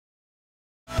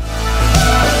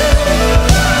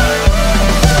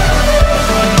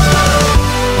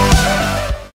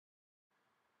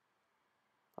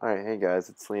Alright, hey guys,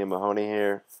 it's Liam Mahoney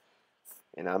here,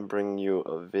 and I'm bringing you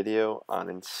a video on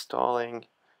installing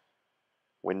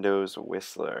Windows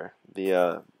Whistler,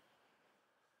 the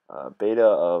beta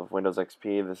of Windows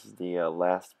XP. This is the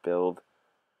last build,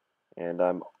 and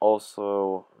I'm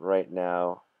also right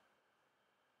now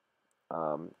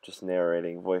just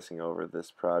narrating, voicing over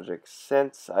this project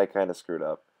since I kind of screwed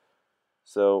up.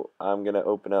 So I'm going to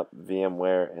open up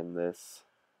VMware in this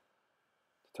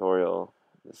tutorial.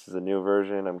 This is a new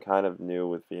version. I'm kind of new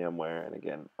with VMware, and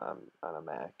again, I'm on a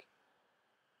Mac.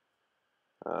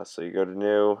 So you go to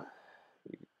New,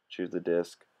 you choose the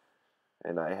disk,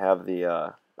 and I have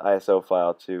the ISO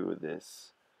file to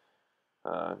this.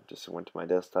 Just went to my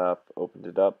desktop, opened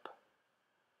it up,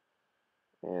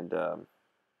 and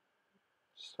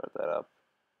start that up.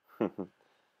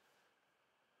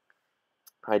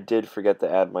 I did forget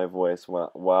to add my voice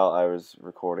while I was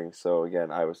recording, so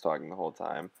again, I was talking the whole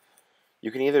time. You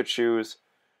can either choose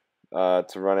to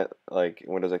run it like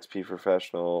Windows XP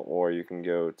Professional, or you can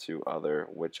go to Other,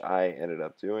 which I ended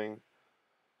up doing.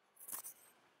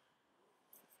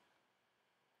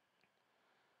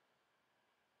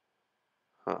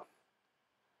 Huh.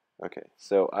 Okay,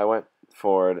 so I went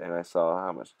forward and I saw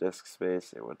how much disk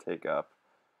space it would take up.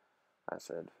 I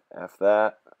said, F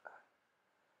that,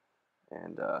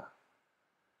 and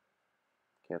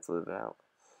cancel it out.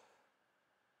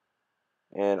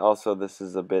 And also, this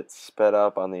is a bit sped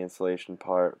up on the installation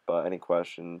part, but any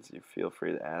questions, you feel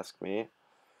free to ask me.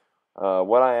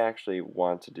 What I actually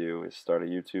want to do is start a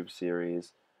YouTube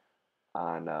series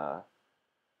on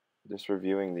just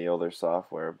reviewing the older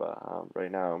software, but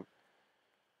right now I'm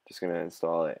just going to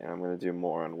install it, and I'm going to do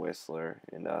more on Whistler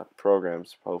and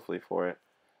programs, hopefully, for it.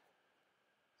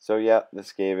 So yeah,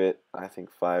 this gave it, I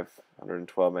think,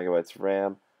 512 megabytes of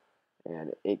RAM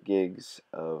and 8 gigs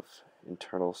of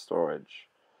internal storage.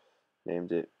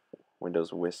 Named it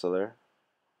Windows Whistler.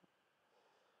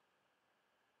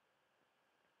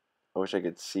 I wish I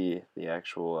could see the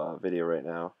actual video right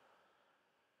now.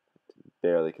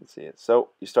 Barely can see it. So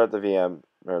you start the VM,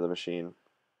 or the machine.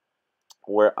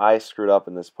 Where I screwed up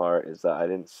in this part is that I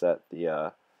didn't set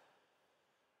the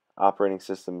operating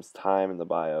system's time in the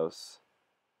BIOS.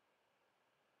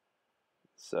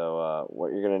 So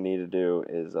what you're going to need to do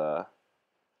is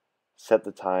set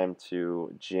the time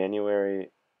to January,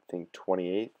 I think,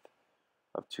 28th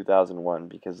of 2001,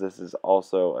 because this is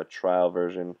also a trial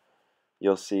version.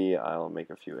 You'll see I'll make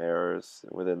a few errors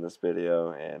within this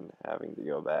video and having to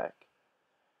go back.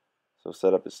 So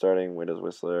setup is starting, Windows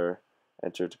Whistler,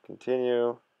 enter to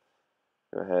continue,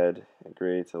 go ahead,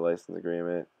 agree to license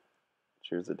agreement,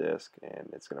 choose the disk, and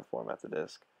it's going to format the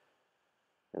disk.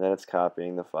 And then it's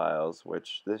copying the files,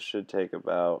 which this should take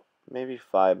about maybe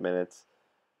 5 minutes,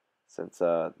 since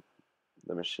the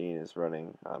machine is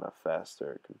running on a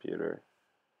faster computer.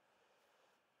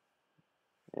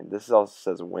 And this also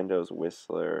says Windows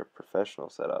Whistler Professional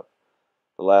Setup.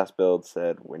 The last build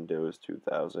said Windows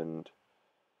 2000.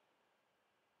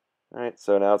 Alright,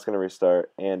 so now it's going to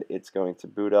restart, and it's going to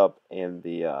boot up in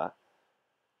the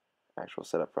actual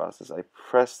setup process. I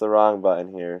pressed the wrong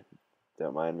button here,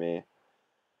 don't mind me.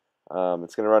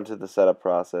 It's going to run to the setup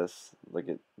process. Look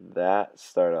at that.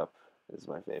 Startup is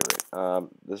my favorite.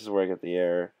 This is where I get the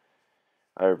error.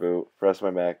 I reboot, press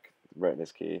my Mac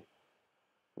brightness key,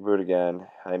 reboot again.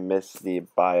 I miss the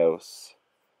BIOS.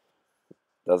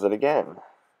 Does it again.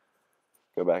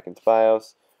 Go back into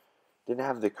BIOS. Didn't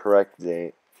have the correct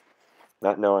date.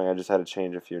 Not knowing, I just had to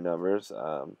change a few numbers.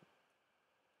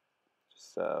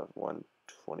 Just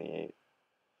 128.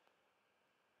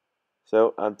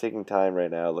 So I'm taking time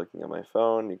right now looking at my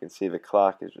phone. You can see the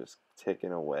clock is just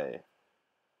ticking away.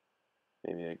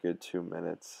 Maybe a good 2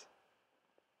 minutes.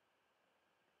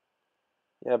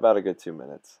 Yeah, about a good 2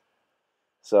 minutes.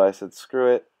 So I said,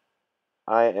 screw it.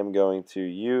 I am going to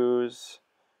use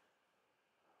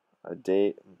a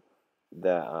date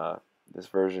that this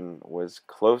version was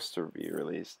close to be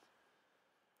released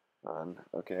on.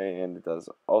 Okay, and it does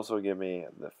also give me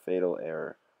the fatal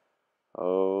error.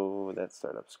 Oh, that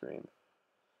startup screen.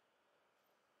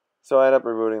 So I end up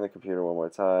rebooting the computer one more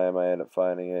time. I end up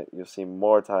finding it. You'll see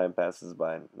more time passes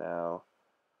by now.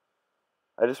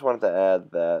 I just wanted to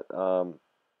add that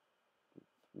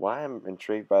why I'm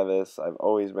intrigued by this, I've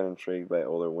always been intrigued by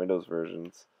older Windows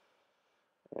versions.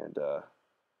 And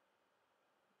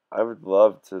I would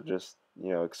love to just,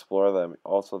 explore them.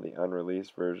 Also the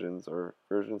unreleased versions, or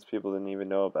versions people didn't even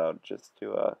know about, just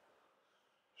to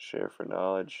share for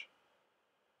knowledge.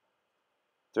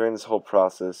 During this whole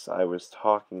process, I was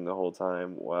talking the whole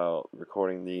time while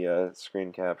recording the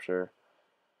screen capture,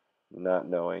 not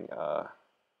knowing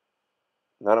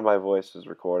none of my voice was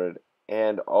recorded,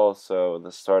 And also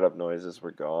the startup noises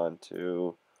were gone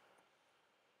too.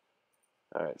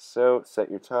 Alright, so set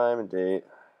your time and date,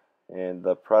 and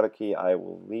the product key I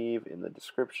will leave in the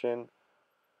description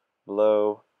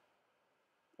below,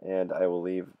 and I will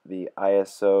leave the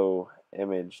ISO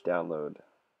image download.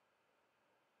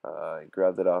 I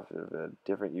grabbed it off of a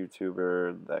different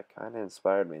YouTuber that kind of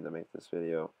inspired me to make this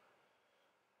video.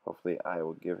 Hopefully I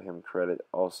will give him credit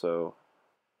also.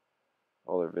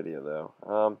 Older video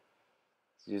though.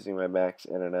 It's using my Mac's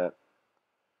internet,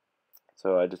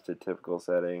 so I just did typical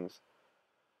settings.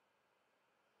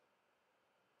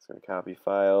 It's going to copy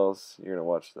files. You're going to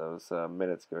watch those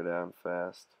minutes go down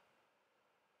fast.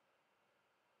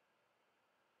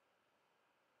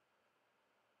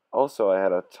 Also, I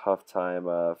had a tough time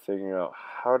figuring out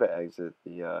how to exit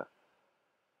the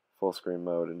full screen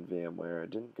mode in VMware. I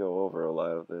didn't go over a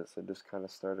lot of this. I just kind of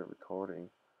started recording.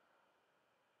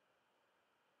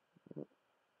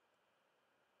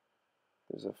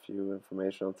 There's a few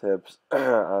informational tips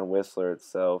on Whistler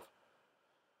itself.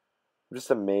 I'm just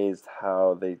amazed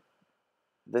how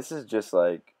this is just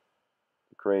like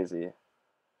crazy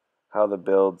how the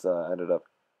builds ended up,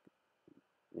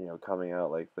 coming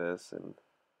out like this, and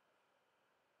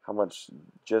how much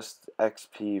just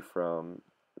XP from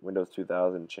Windows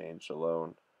 2000 changed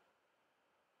alone.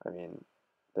 I mean,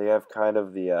 they have kind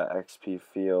of the XP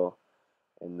feel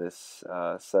in this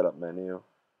setup menu,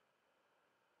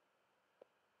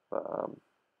 but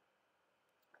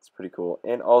it's pretty cool.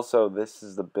 And also, this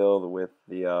is the build with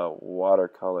the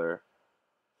watercolor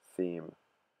theme,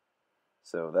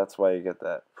 so that's why you get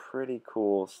that pretty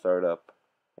cool startup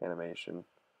animation.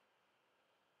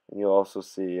 And you'll also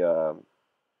see the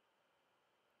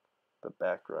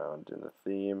background in the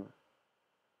theme.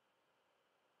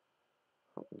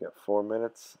 We got 4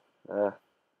 minutes. More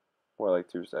like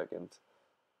 2 seconds.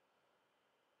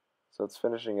 So it's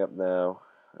finishing up now.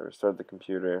 I restart the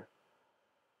computer,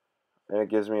 and it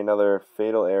gives me another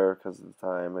fatal error because of the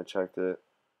time. I checked it,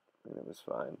 and it was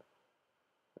fine.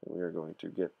 And we are going to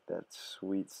get that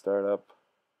sweet startup.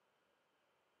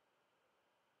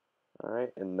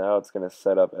 Alright, and now it's going to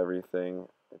set up everything.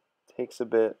 It takes a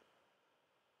bit.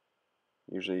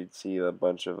 Usually you'd see a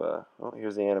bunch of, oh,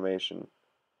 here's the animation.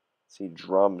 See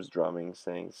drums drumming,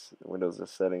 saying Windows is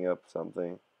setting up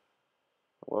something.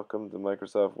 Welcome to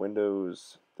Microsoft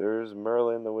Windows. There's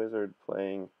Merlin the Wizard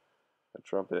playing a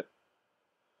trumpet.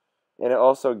 And it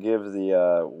also gives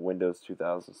the Windows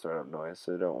 2000 startup noise,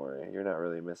 so don't worry, you're not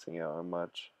really missing out on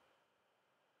much.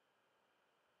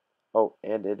 Oh,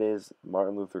 and it is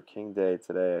Martin Luther King Day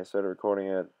today. I started recording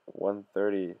at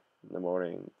 1:30 in the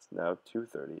morning. It's now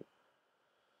 2:30.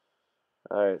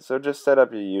 Alright, so just set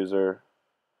up your user.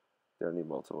 You don't need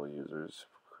multiple users.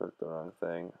 Click the wrong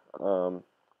thing.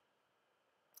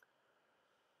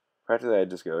 Practically, I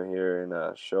just go here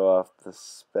and show off the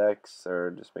specs,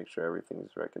 or just make sure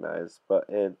everything's recognized. But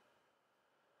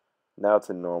now it's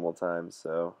in normal time,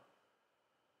 so.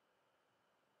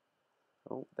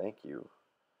 Oh, thank you.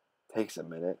 Takes a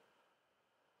minute.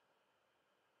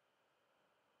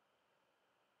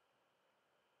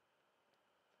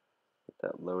 Get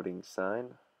that loading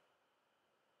sign.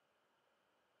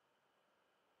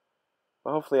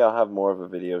 Well, hopefully I'll have more of a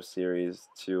video series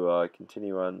to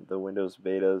continue on the Windows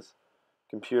betas,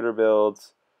 computer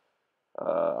builds,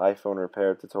 iPhone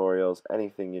repair tutorials,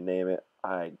 anything you name it,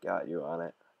 I got you on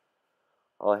it.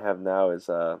 All I have now is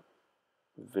a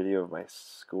video of my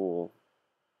school.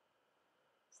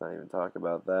 Let's not even talk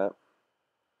about that.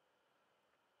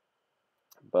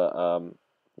 But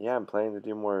yeah, I'm planning to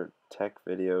do more tech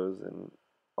videos and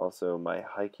also my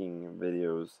hiking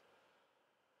videos.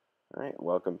 Alright,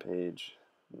 welcome page.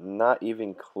 Not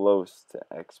even close to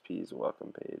XP's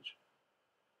welcome page.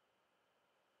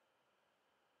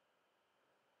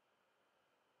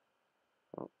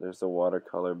 Oh, there's the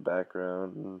watercolor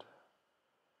background.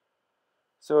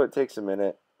 So it takes a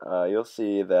minute. You'll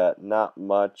see that not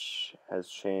much has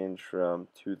changed from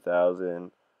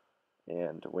 2000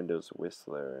 and Windows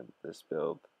Whistler in this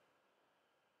build.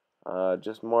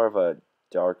 Just more of a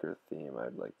darker theme,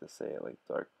 I'd like to say, like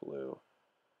dark blue.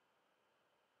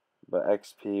 But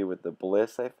XP with the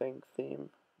Bliss, I think, theme,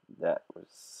 that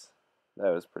was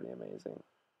pretty amazing.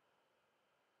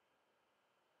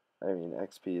 I mean,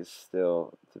 XP is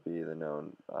still to be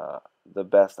the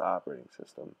best operating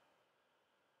system.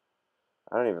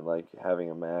 I don't even like having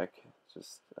a Mac. It's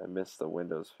just, I miss the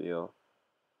Windows feel.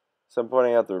 So I'm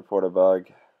pointing out the report a bug.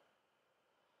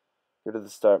 Go to the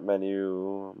start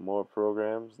menu, more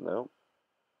programs. Nope.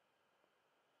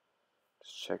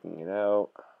 Just checking it out.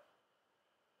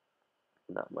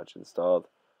 Not much installed.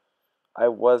 I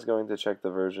was going to check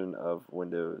the version of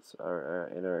Windows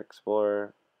or Internet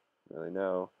Explorer. Really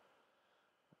no.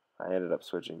 I ended up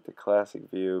switching to Classic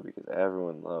View because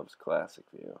everyone loves Classic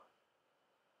View.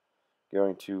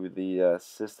 Going to the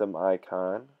system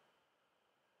icon.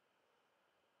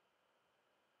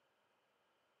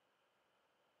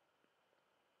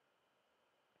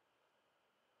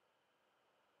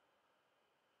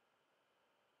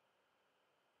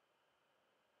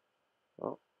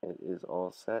 Well, it is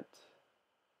all set.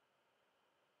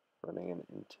 Running an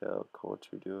Intel Core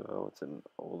 2 Duo. It's an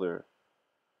older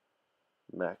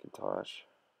Macintosh.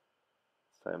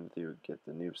 It's time to get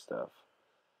the new stuff.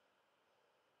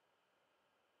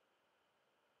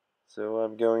 So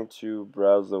I'm going to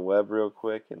browse the web real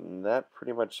quick, and that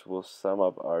pretty much will sum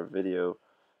up our video.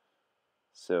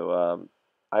 So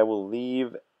I will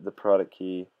leave the product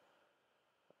key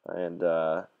and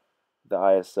the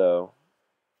ISO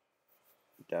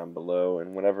down below,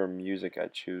 and whatever music I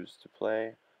choose to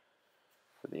play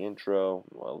for the intro,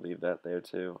 I'll leave that there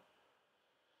too.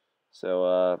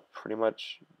 So pretty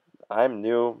much I'm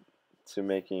new to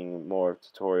making more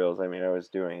tutorials. I mean, I was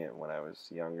doing it when I was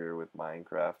younger with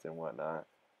Minecraft and whatnot.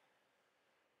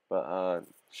 But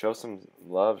show some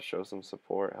love, show some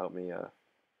support, help me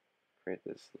create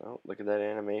this. Oh, look at that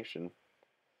animation.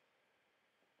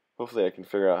 Hopefully I can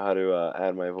figure out how to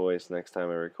add my voice next time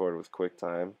I record with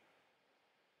QuickTime.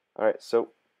 Alright,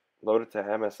 so load it to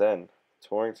MSN,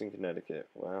 Torrington, Connecticut.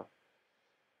 Wow.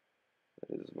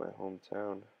 That is my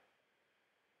hometown.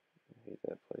 I hate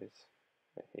that place.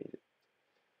 I hate it.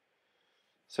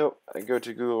 So I go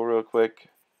to Google real quick.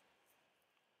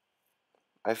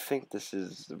 I think this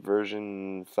is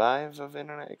version 5 of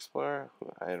Internet Explorer.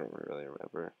 I don't really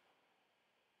remember.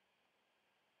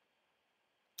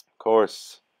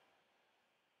 Course.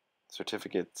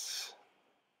 Certificates.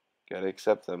 Gotta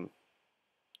accept them.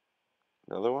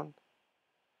 Another one?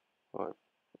 What?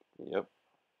 Yep.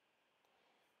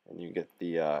 And you get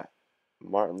the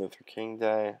Martin Luther King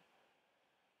Day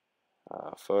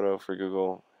photo for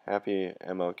Google. Happy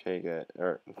MLK Day,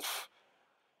 or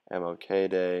MLK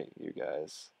Day, you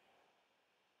guys.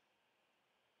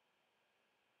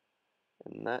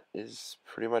 And that is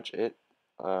pretty much it.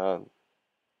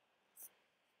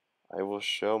 I will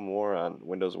show more on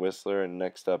Windows Whistler, and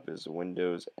next up is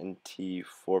Windows NT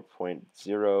 4.0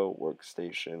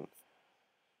 workstation.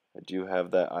 I do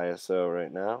have that ISO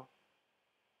right now,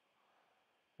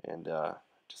 and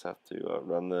just have to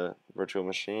run the virtual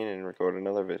machine and record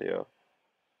another video.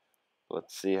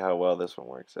 Let's see how well this one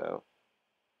works out.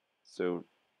 So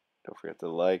don't forget to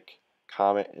like,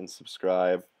 comment, and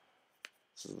subscribe.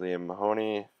 This is Liam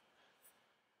Mahoney,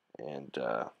 and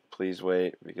please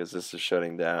wait because this is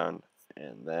shutting down,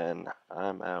 and then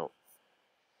I'm out.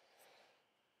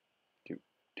 Do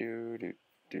do do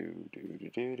do do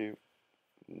do do do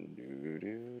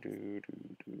do do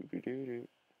do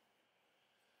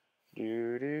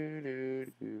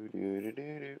do do do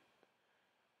do.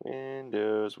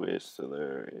 Windows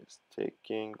Whistler is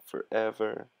taking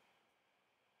forever.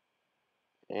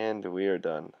 And we are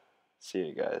done. See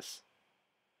you guys.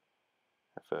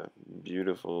 Have a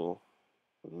beautiful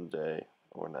day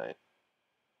or night.